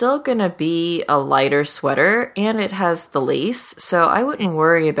 so it's still going to be a lighter sweater, and it has the lace, so I wouldn't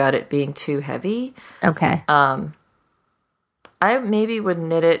worry about it being too heavy. Okay. I maybe would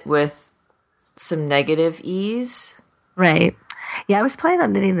knit it with some negative ease. Right. Yeah, I was planning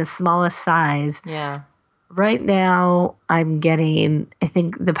on knitting the smallest size. Yeah. Right now, I'm getting, I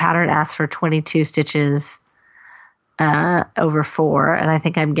think the pattern asks for 22 stitches over 4, and I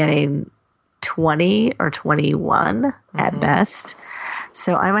think I'm getting 20 or 21 at best.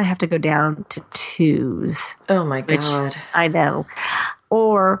 So I might have to go down to 2s. Oh my God. I know.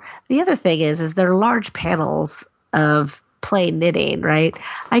 Or the other thing is there are large panels of plain knitting, right?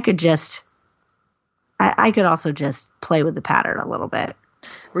 I could also just play with the pattern a little bit.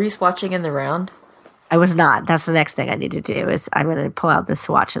 Were you swatching in the round? I was not. That's the next thing I need to do is I'm going to pull out the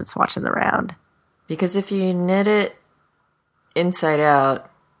swatch and swatch in the round. Because if you knit it inside out,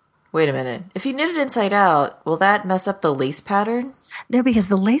 wait a minute. If you knit it inside out, will that mess up the lace pattern? No, because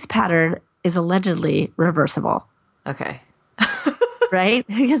the lace pattern is allegedly reversible. Okay. right?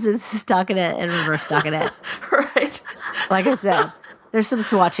 Because it's stockinette and reverse stockinette. Right. Like I said, there's some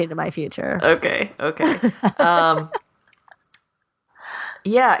swatching to my future. Okay.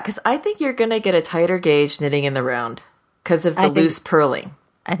 Yeah, because I think you're going to get a tighter gauge knitting in the round because of the loose purling.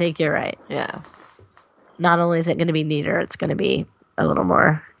 I think you're right. Yeah. Not only is it going to be neater, it's going to be a little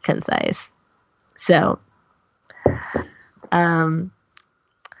more concise. So,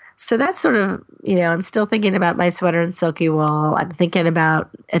 so that's sort of, I'm still thinking about my sweater and silky wool. I'm thinking about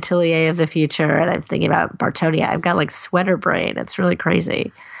Atelier of the Future, and I'm thinking about Bartonia. I've got like sweater brain. It's really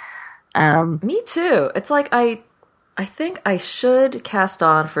crazy. Me too. It's like I think I should cast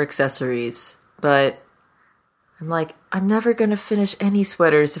on for accessories, but I'm like, I'm never going to finish any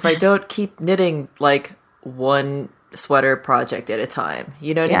sweaters if I don't keep knitting like one sweater project at a time.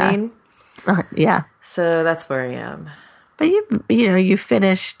 You know what I mean? Yeah. So that's where I am. But you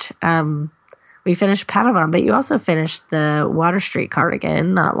finished, we finished Padawan, but you also finished the Water Street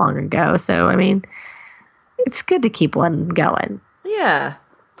cardigan not long ago. So, I mean, it's good to keep one going. Yeah.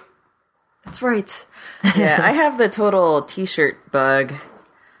 That's right. Yeah, I have the total t-shirt bug.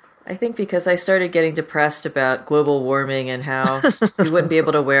 I think because I started getting depressed about global warming and how we wouldn't be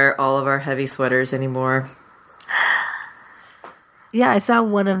able to wear all of our heavy sweaters anymore. Yeah, I saw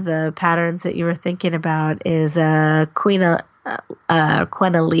one of the patterns that you were thinking about is a Quena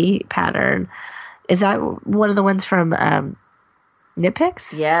Lee pattern. Is that one of the ones from Knit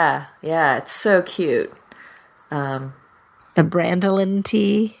Picks? Yeah, it's so cute. The Brandolin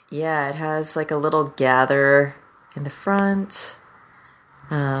tee. Yeah, it has like a little gather in the front.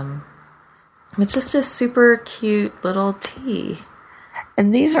 It's just a super cute little tee.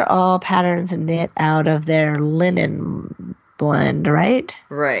 And these are all patterns knit out of their linen blend, right?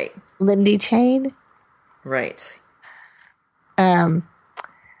 Right. Lindy chain. Right. There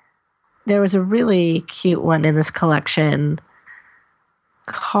was a really cute one in this collection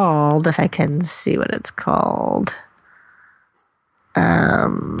called, if I can see what it's called.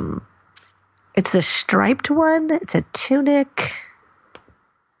 It's a striped one. It's a tunic.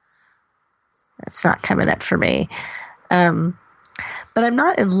 It's not coming up for me. But I'm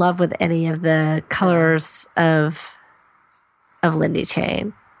not in love with any of the colors of Lindy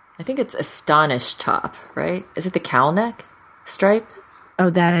chain. I think it's Astonished top, right? Is it the cowl neck stripe? Oh,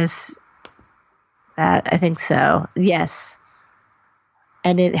 that is that. I think so. Yes.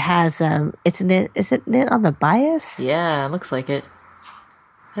 And it has it's knit. Is it knit on the bias? Yeah, it looks like it.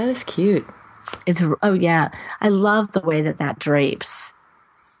 That is cute. Yeah. I love the way that drapes.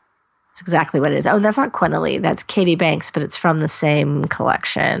 It's exactly what it is. Oh, that's not Quena Lee. That's Katie Banks, but it's from the same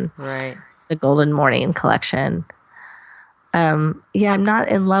collection. Right. The Golden Morning collection. Yeah, I'm not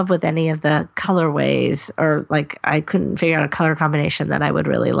in love with any of the colorways, or like I couldn't figure out a color combination that I would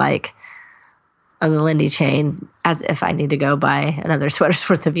really like on the Lindy chain, as if I need to go buy another sweater's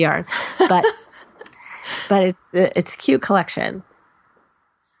worth of yarn. But it's a cute collection.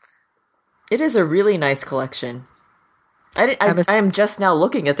 It is a really nice collection. I am just now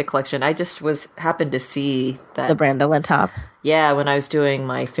looking at the collection. I just happened to see that the Brandolin top. Yeah, when I was doing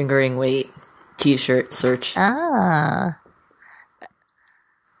my fingering weight t-shirt search. Ah.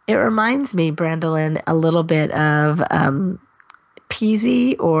 It reminds me, Brandolin, a little bit of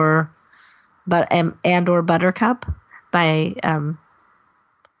Peasy or Buttercup by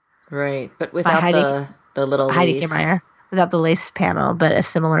right, but without the little Heidi lace. Kemmeyer, without the lace panel, but a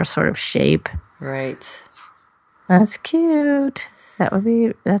similar sort of shape. Right. That's cute.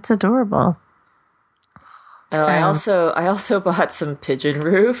 That's adorable. Oh, I also bought some Pigeon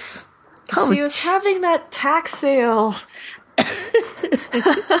Roof. She was having that tax sale.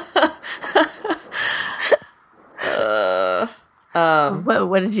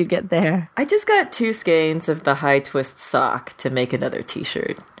 What did you get there? I just got 2 skeins of the high twist sock to make another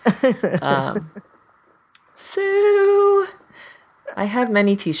t-shirt. So I have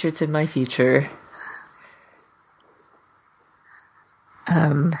many t-shirts in my future.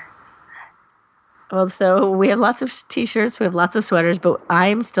 Well, so we have lots of t-shirts, we have lots of sweaters, but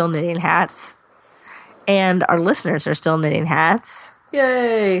I'm still knitting hats. And our listeners are still knitting hats.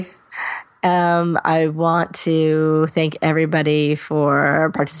 Yay! I want to thank everybody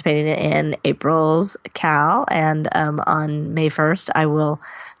for participating in April's Cal. And on May 1st, I will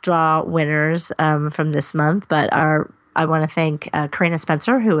draw winners from this month. But I want to thank Karina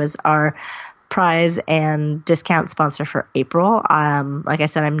Spencer, who is our prize and discount sponsor for April. Like I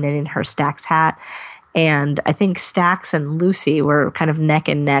said, I'm knitting her Stax hat. And I think Stax and Lucy were kind of neck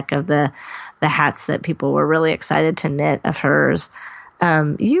and neck of the hats that people were really excited to knit of hers.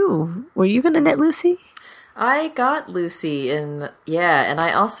 Were you going to knit Lucy? I got Lucy and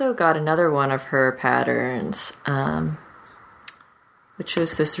I also got another one of her patterns. which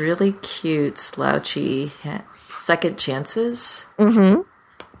was this really cute, slouchy Second Chances. Mm-hmm. And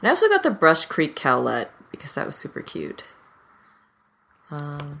I also got the Brush Creek Cowlet because that was super cute.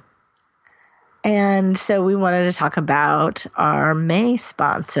 And so we wanted to talk about our May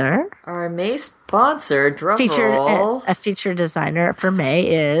sponsor. Our May sponsor, drumroll. A featured designer for May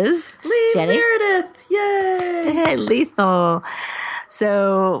is Lee Jenny Meredith. Yay! Hey, Lethal.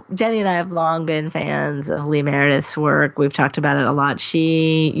 So Jenny and I have long been fans of Lee Meredith's work. We've talked about it a lot.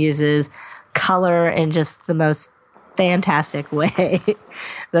 She uses color in just the most fantastic way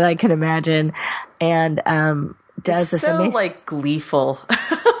that I can imagine, and does It's this so amazing, like gleeful.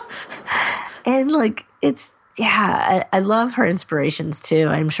 and like it's I love her inspirations too.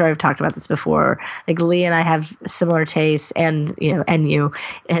 I'm sure I've talked about this before. Like Lee and I have similar tastes, and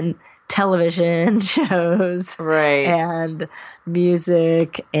and television shows, Right. and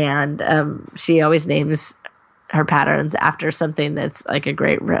music, and she always names her patterns after something that's like a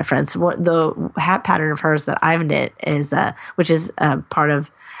great reference. The hat pattern of hers that I've knit is, which is part of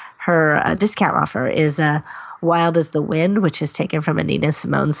her discount offer, is "Wild as the Wind," which is taken from a Nina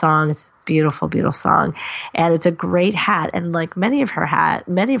Simone song. It's a beautiful, beautiful song, and it's a great hat. And like many of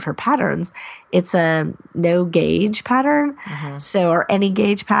her patterns, it's a no gauge pattern. Mm-hmm. So, or any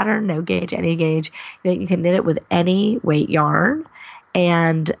gauge pattern, no gauge, any gauge, that you can knit it with any weight yarn,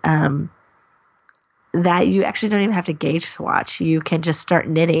 and that you actually don't even have to gauge swatch. You can just start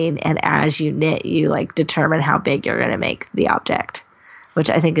knitting, and as you knit, you like determine how big you're going to make the object, which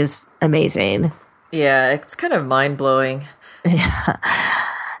I think is amazing. Yeah, it's kind of mind blowing. Yeah.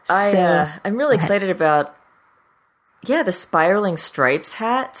 I'm really excited about the spiraling stripes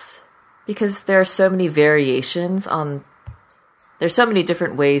hats, because there are so many variations on. There's so many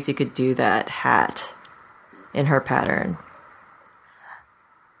different ways you could do that hat in her pattern.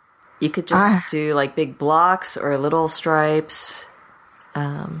 You could just do like big blocks or little stripes,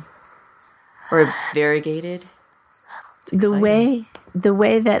 or variegated. The way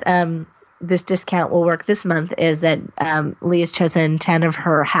that this discount will work this month is that Lee has chosen 10 of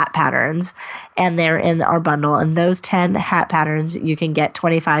her hat patterns, and they're in our bundle. And those 10 hat patterns, you can get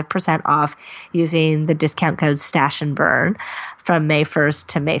 25% off using the discount code Stash and Burn from May 1st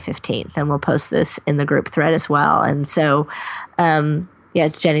to May 15th. And we'll post this in the group thread as well. And so,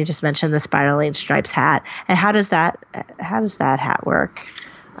 as Jenny just mentioned, the spiraling stripes hat. And how does that hat work?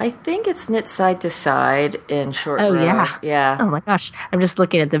 I think it's knit side to side in short Oh, row. yeah. Yeah. Oh my gosh. I'm just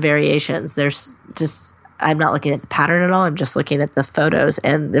looking at the variations. I'm not looking at the pattern at all. I'm just looking at the photos,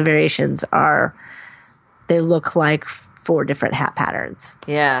 and the variations they look like 4 different hat patterns.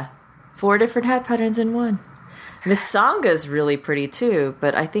 Yeah. 4 different hat patterns in one. Miss Sanga's really pretty too,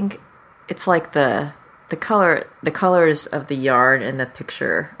 but I think it's like the colors of the yarn and the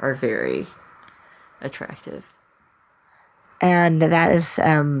picture are very attractive. And that is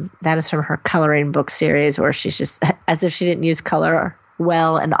from her coloring book series, where she's just, as if she didn't use color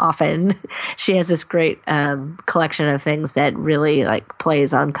well and often, she has this great collection of things that really like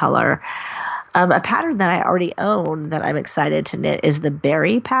plays on color. A pattern that I already own that I'm excited to knit is the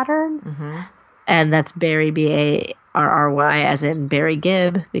Berry pattern. Mm-hmm. And that's Berry, Barry, as in Barry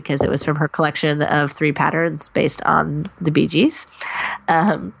Gibb, because it was from her collection of 3 patterns based on the Bee Gees.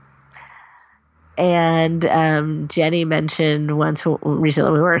 And Jenny mentioned once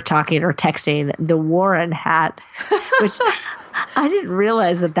recently, we were talking or texting, the Warren hat, which I didn't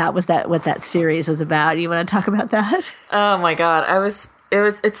realize that was what that series was about. You want to talk about that? Oh my god,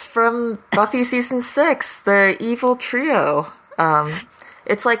 it's from Buffy season 6, the Evil Trio.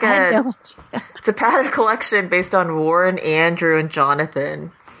 It's like it's a pattern collection based on Warren, Andrew, and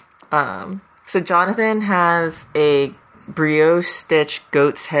Jonathan. So Jonathan has a brioche stitch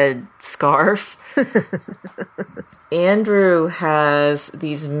goat's head scarf. Andrew has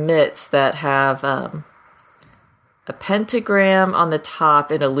these mitts that have a pentagram on the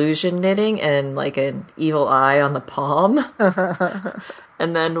top in illusion knitting and like an evil eye on the palm.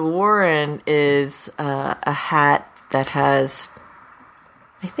 And then Warren is a hat that has,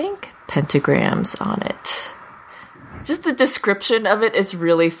 I think, pentagrams on it. Just the description of it is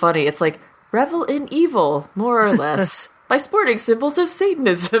really funny. It's like, revel in evil, more or less, by sporting symbols of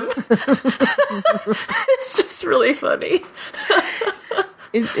Satanism. It's just really funny.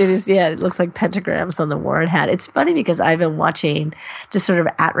 It is, yeah, it looks like pentagrams on the Warren hat. It's funny because I've been watching, just sort of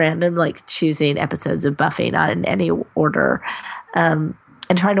at random, like choosing episodes of Buffy, not in any order, and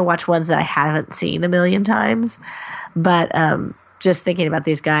trying to watch ones that I haven't seen a million times. But just thinking about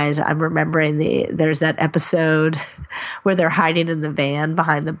these guys, I'm remembering there's that episode where they're hiding in the van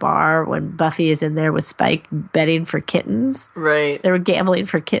behind the bar when Buffy is in there with Spike betting for kittens. Right. They were gambling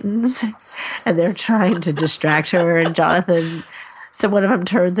for kittens, and they're trying to distract her, and Jonathan So one of them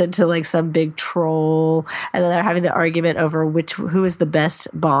turns into like some big troll, and then they're having the argument over who is the best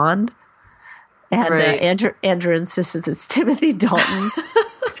Bond. And Right. Andrew insists it's Timothy Dalton.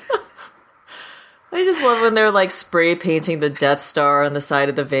 I just love when they're like spray painting the Death Star on the side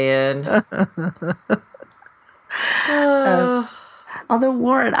of the van. Although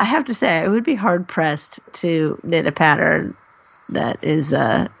Warren, I have to say, I would be hard pressed to knit a pattern that is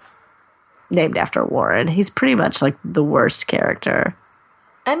named after Warren. He's pretty much like the worst character.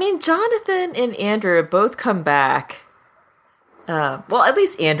 I mean, Jonathan and Andrew both come back. Well, at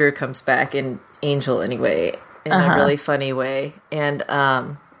least Andrew comes back in Angel anyway, in a really funny way. And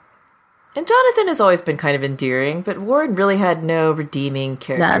Jonathan has always been kind of endearing, but Warren really had no redeeming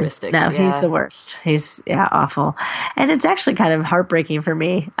characteristics. No, he's the worst. He's awful. And it's actually kind of heartbreaking for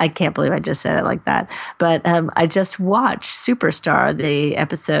me. I can't believe I just said it like that. But I just watched Superstar, the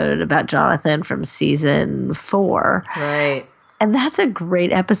episode about Jonathan from season 4. Right. And that's a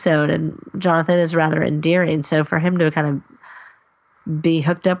great episode, and Jonathan is rather endearing. So for him to kind of be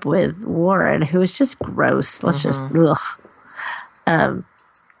hooked up with Warren, who is just gross, let's just,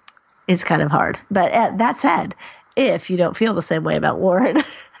 is kind of hard. But that said, if you don't feel the same way about Warren,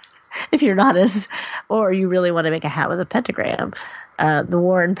 if you're not or you really want to make a hat with a pentagram, the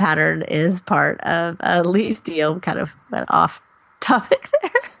Warren pattern is part of Lee's deal. Kind of went off topic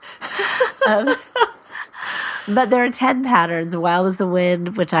there. But there are 10 patterns. Wild as the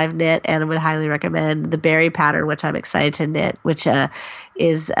Wind, which I've knit and would highly recommend. The Berry pattern, which I'm excited to knit, which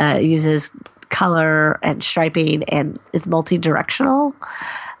uses color and striping and is multi-directional.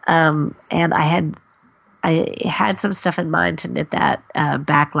 And I had some stuff in mind to knit that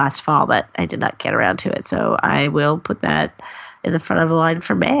back last fall, but I did not get around to it. So I will put that in the front of the line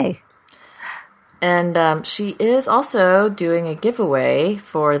for May. And she is also doing a giveaway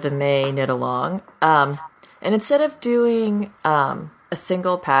for the May Knit Along. And instead of doing a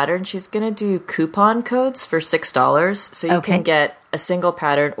single pattern, she's going to do coupon codes for $6. So you can get a single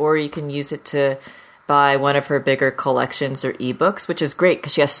pattern, or you can use it to buy one of her bigger collections or ebooks, which is great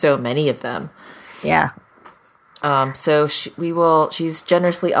because she has so many of them. Yeah. So she's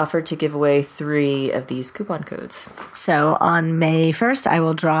generously offered to give away 3 of these coupon codes. So on May 1st, I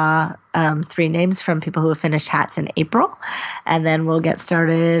will draw 3 names from people who have finished hats in April. And then we'll get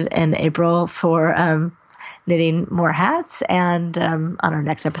started in April for knitting more hats. And on our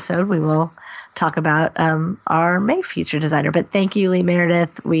next episode, we will talk about our May feature designer. But thank you, Lee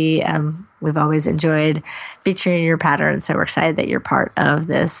Meredith. We've always enjoyed featuring your pattern, so we're excited that you're part of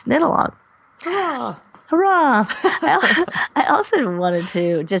this knit along. Hurrah! Hurrah! I also wanted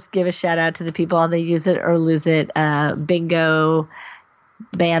to just give a shout out to the people on the Use It or Lose It bingo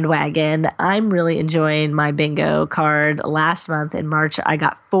bandwagon. I'm really enjoying my bingo card. Last month in March, I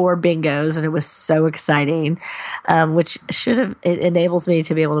got 4 bingos, and it was so exciting, which it enables me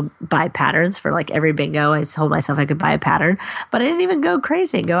to be able to buy patterns for like every bingo. I told myself I could buy a pattern, but I didn't even go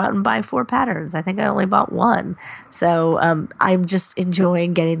crazy and go out and buy 4 patterns. I think I only bought 1. So I'm just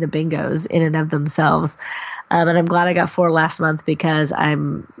enjoying getting the bingos in and of themselves. And I'm glad I got 4 last month because I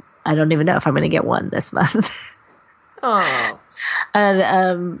don't even know if I'm going to get 1 this month. Oh.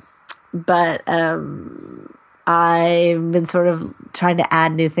 And I've been sort of trying to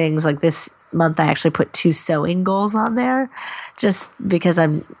add new things. Like this month, I actually put 2 sewing goals on there, just because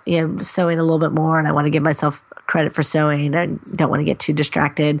I'm sewing a little bit more, and I want to give myself credit for sewing. I don't want to get too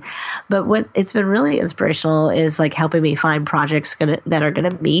distracted. But what it's been really inspirational is like helping me find projects that are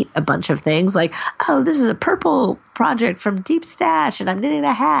gonna meet a bunch of things. Like, oh, this is a purple project from Deep Stash, and I'm knitting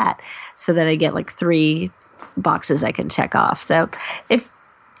a hat, so that I get like 3 boxes I can check off. So if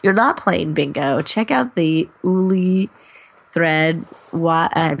you're not playing bingo, check out the Uli thread.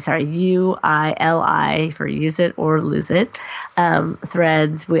 UILI for Use It or Lose It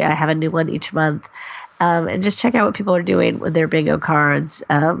threads. I have a new one each month. And just check out what people are doing with their bingo cards,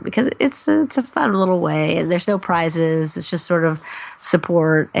 because it's a fun little way, and there's no prizes. It's just sort of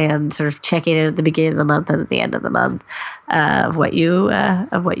support and sort of checking in at the beginning of the month and at the end of the month of what you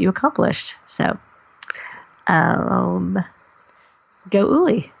accomplished. So. Go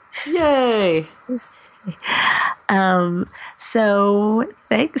Uli. Yay. So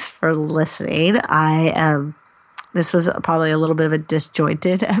thanks for listening. This was probably a little bit of a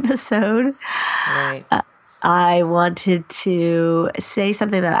disjointed episode. Right. I wanted to say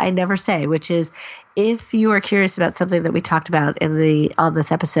something that I never say, which is, if you are curious about something that we talked about on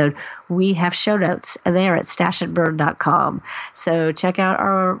this episode, we have show notes, and they are at stashandburn.com. So check out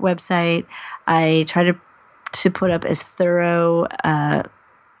our website. I try to put up as thorough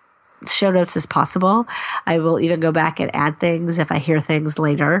show notes as possible. I will even go back and add things if I hear things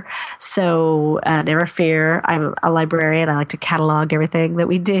later. So never fear. I'm a librarian. I like to catalog everything that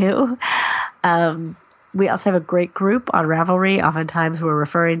we do. We also have a great group on Ravelry. Oftentimes we're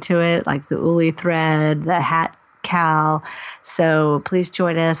referring to it like the Uli thread, the Hat Cal. So please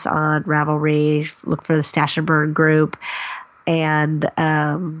join us on Ravelry. Look for the Stash and Burn group. And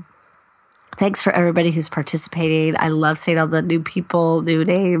thanks for everybody who's participating. I love seeing all the new people, new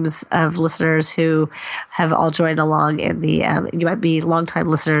names of listeners who have all joined along in the, you might be longtime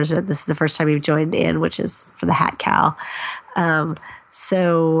listeners, but this is the first time you've joined in, which is for the Hat Cal. And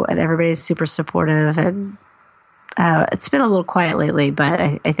everybody's super supportive, and it's been a little quiet lately, but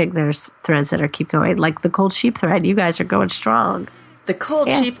I think there's threads that are keep going, like the Cold Sheep thread. You guys are going strong. The Cold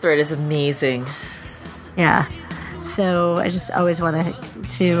Sheep thread is amazing. Yeah. So I just always want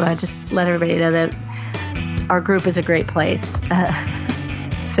to just let everybody know that our group is a great place.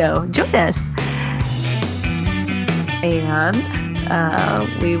 So join us.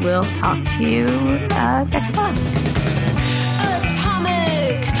 And we will talk to you next month.